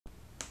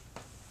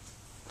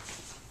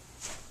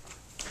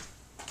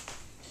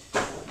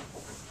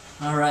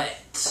Alright,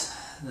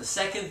 the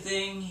second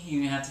thing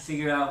you have to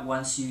figure out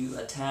once you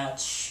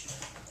attach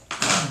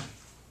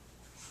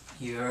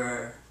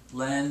your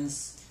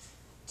lens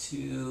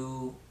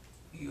to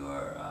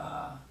your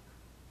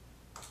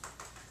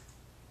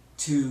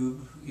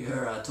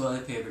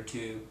toilet paper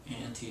tube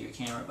and to your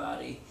camera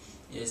body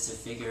is to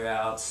figure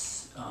out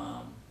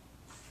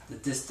the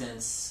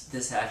distance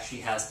this actually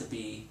has to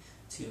be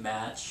to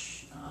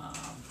match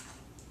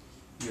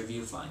your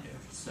viewfinder.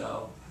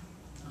 So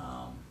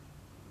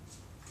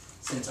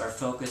since our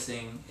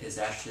focusing is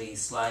actually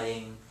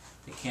sliding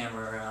the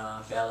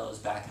camera bellows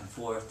back and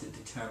forth to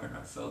determine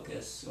our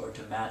focus or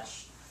to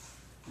match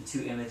the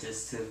two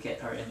images to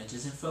get our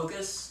images in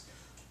focus,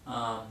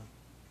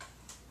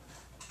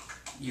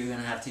 you're going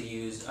to have to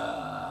use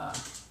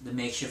the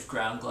makeshift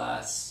ground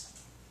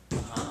glass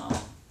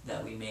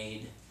that we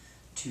made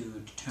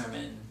to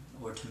determine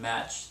or to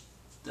match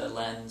the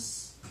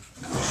lens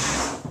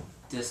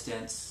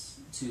distance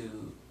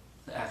to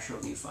the actual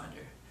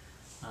viewfinder.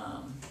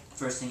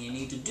 First thing you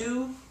need to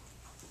do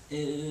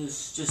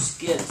is just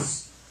get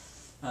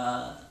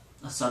a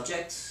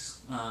subject.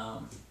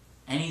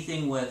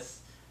 Anything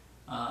with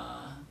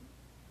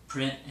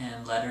print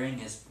and lettering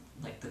is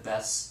like the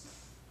best.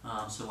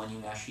 So when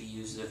you actually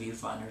use the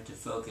viewfinder to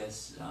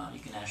focus, you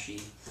can actually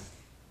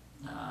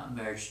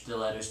merge the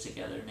letters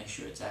together to make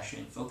sure it's actually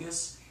in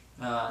focus.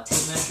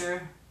 Tape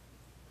measure,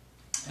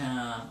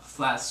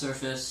 flat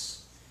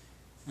surface,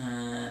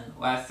 and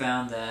I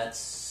found that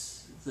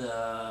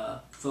the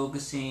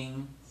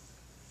focusing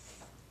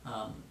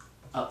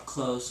up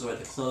close, or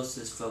the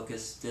closest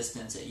focus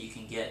distance that you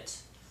can get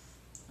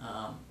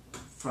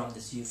from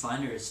this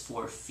viewfinder is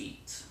 4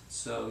 feet.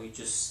 So you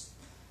just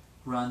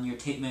run your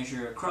tape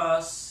measure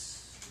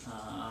across,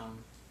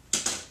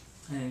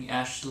 and you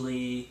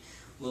actually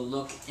will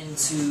look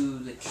into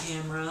the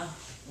camera,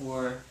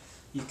 or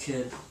you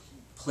could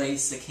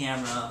place the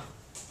camera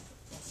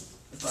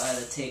by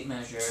the tape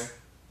measure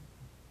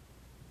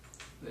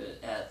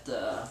at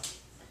the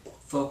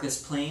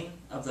focus plane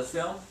of the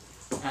film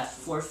at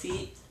 4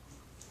 feet,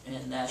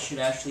 and that should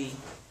actually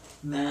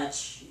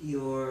match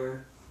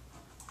your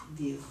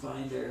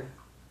viewfinder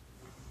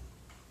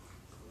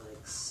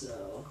like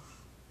so.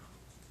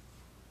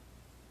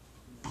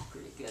 That's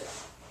pretty good.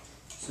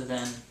 So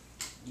then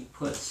you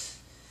put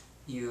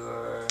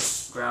your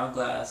ground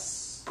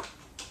glass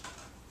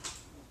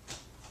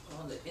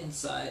on the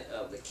inside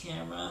of the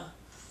camera,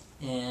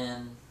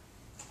 and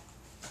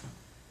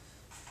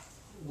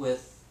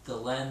with the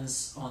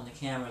lens on the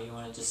camera you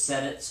want to just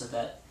set it so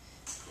that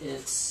it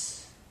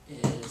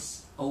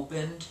is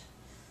opened.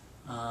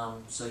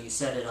 So you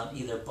set it on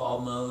either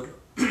bulb mode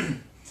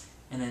and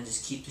then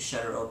just keep the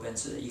shutter open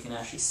so that you can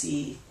actually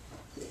see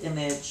the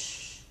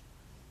image,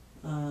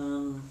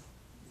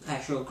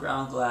 actual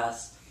ground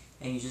glass,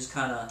 and you just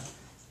kind of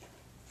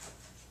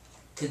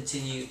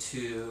continue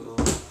to,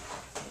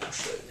 I'll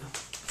show you.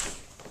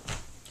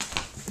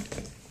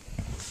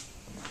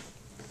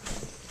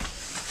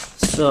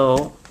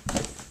 So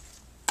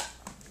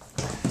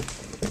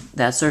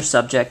that's our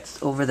subject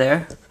over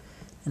there,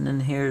 and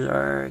then here's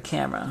our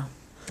camera.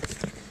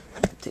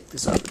 Take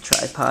this off the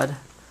tripod.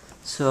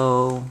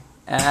 So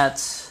at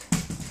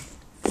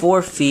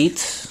 4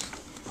 feet,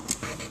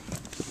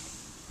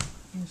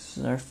 this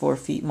is our 4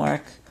 feet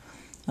mark.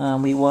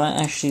 We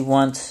actually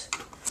want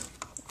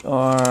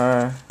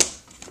our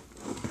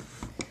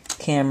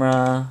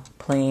camera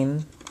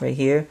plane right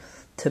here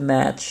to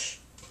match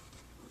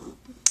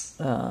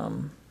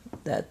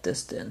that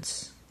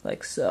distance,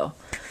 like so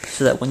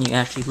that when you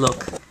actually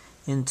look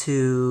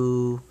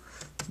into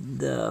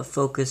the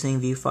focusing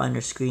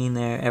viewfinder screen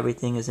there,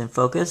 everything is in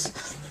focus,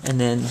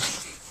 and then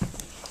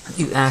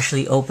you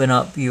actually open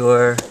up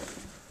your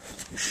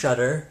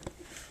shutter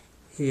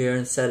here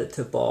and set it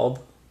to bulb,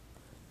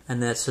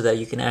 and that's so that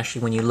you can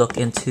actually, when you look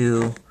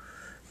into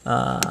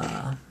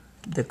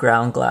the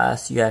ground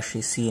glass, you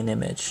actually see an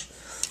image.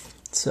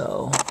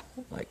 So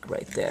like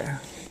right there.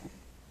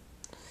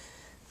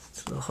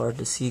 It's a little hard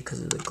to see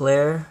because of the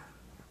glare,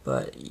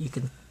 but you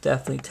can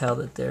definitely tell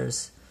that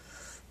there's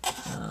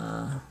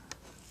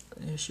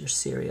your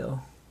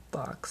cereal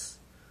box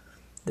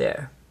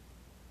there.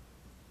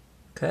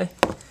 Okay,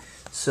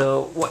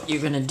 so what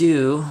you're gonna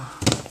do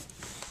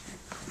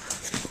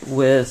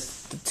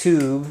with the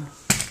tube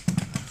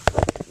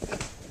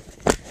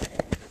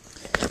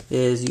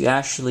is you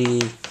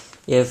actually,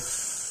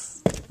 if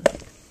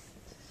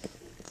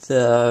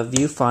the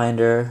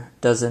viewfinder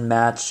doesn't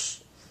match,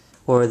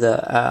 or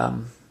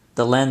the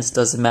lens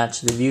doesn't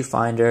match the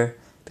viewfinder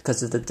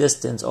because of the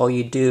distance, all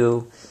you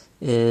do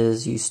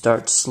is you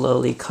start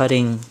slowly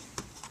cutting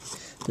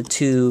the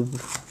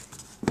tube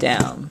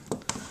down.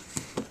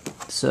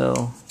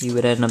 So you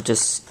would end up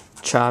just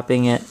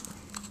chopping it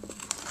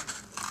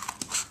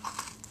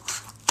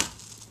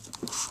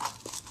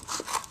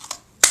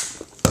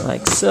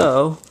like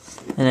so,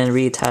 and then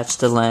reattach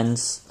the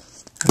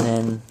lens, and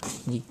then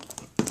you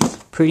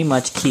pretty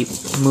much keep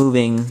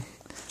moving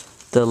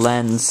the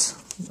lens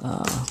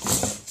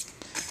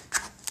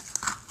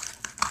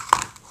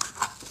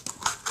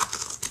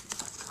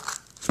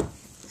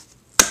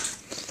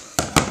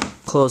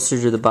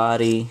closer to the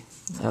body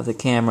of the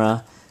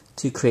camera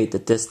to create the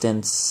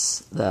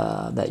distance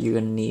that you're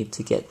going to need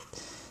to get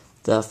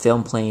the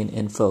film plane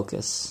in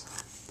focus.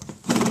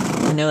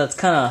 I know that's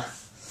kind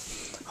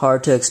of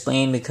hard to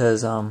explain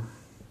because I'm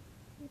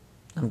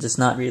just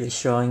not really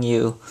showing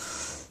you,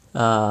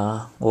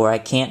 or I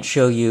can't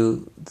show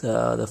you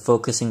the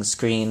focusing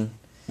screen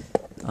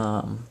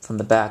from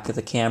the back of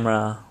the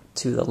camera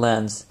to the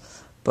lens.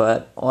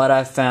 But what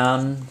I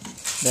found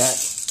that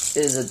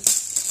is a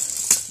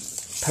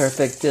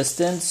perfect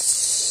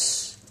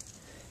distance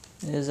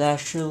is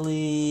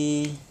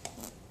actually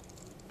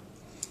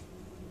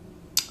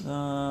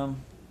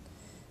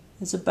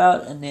it's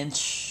about 1.25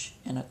 inches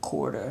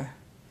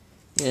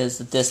is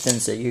the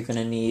distance that you're going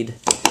to need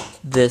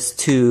this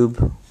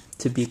tube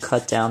to be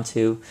cut down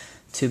to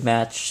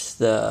match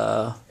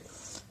the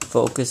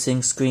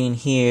focusing screen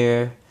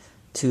here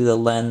to the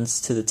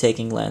lens, to the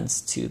taking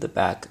lens, to the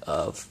back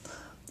of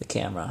the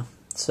camera.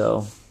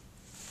 So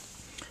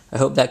I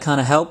hope that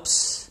kind of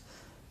helps.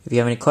 If you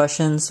have any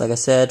questions, like I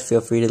said, feel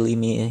free to leave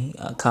me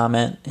a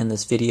comment in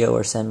this video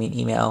or send me an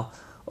email,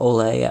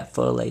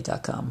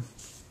 ole@photole.com.